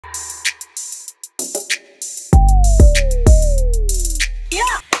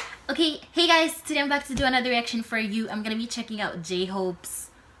Okay, hey guys, today I'm back to do another reaction for you. I'm gonna be checking out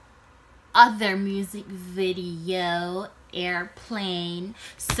J-Hope's other music video, Airplane.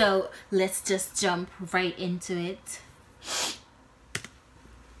 So let's just jump right into it.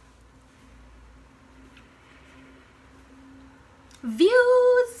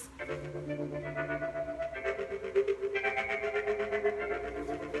 Views!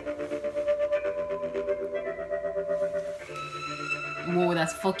 Whoa,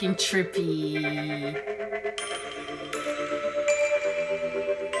 that's fucking trippy.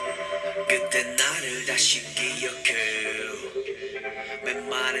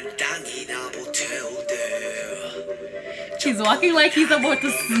 He's walking like he's about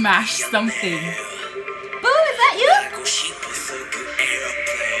to smash something. Boo, is that you?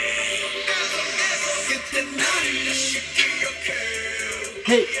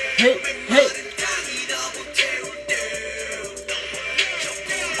 Hey, hey, hey.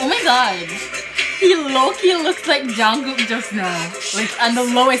 Oh my god. He low-key looks like Jungkook just now. Like on the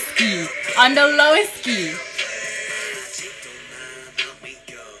lowest key. On the lowest key.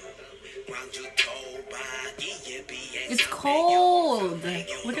 It's cold.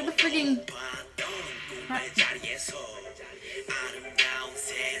 Look at the freaking...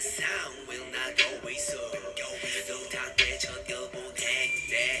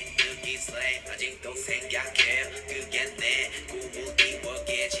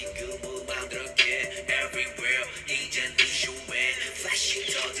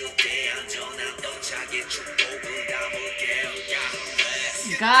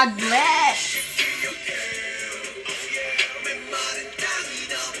 God bless.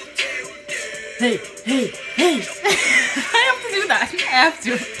 Hey, hey, hey. I have to do that. I have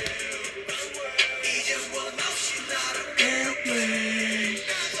to.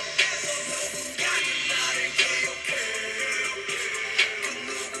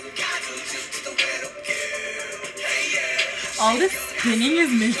 All this spinning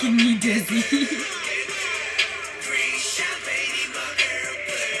is making me dizzy.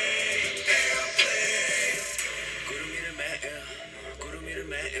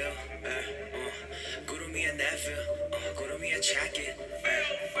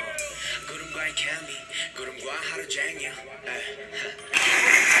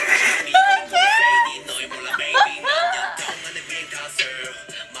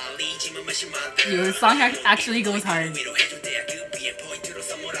 Yo, the song actually goes hard.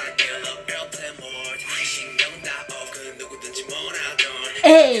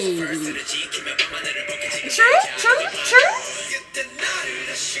 Hey! True, true, true.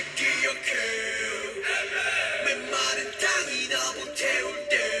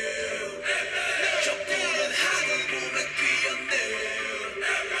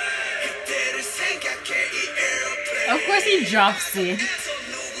 Of course he drops it.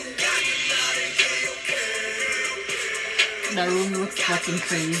 The room looks fucking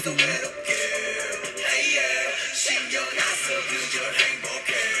crazy.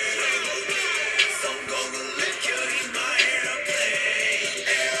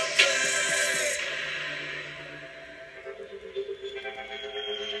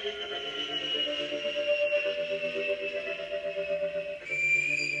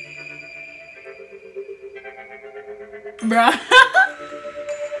 Bruh.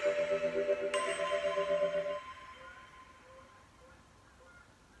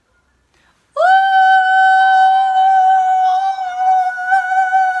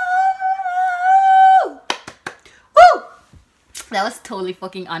 That was totally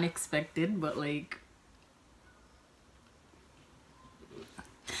fucking unexpected, but like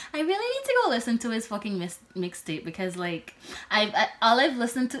I really need to go listen to his fucking mixtape because like all I've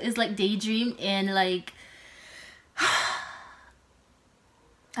listened to is like Daydream and like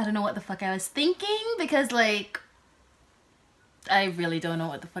I don't know what the fuck I was thinking because like I really don't know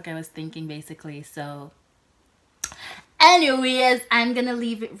what the fuck I was thinking basically. So anyways, I'm gonna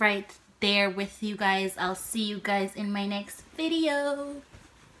leave it right there with you guys. I'll see you guys in my next video.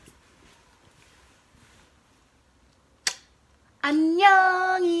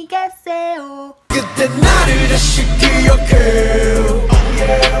 안녕히 계세요.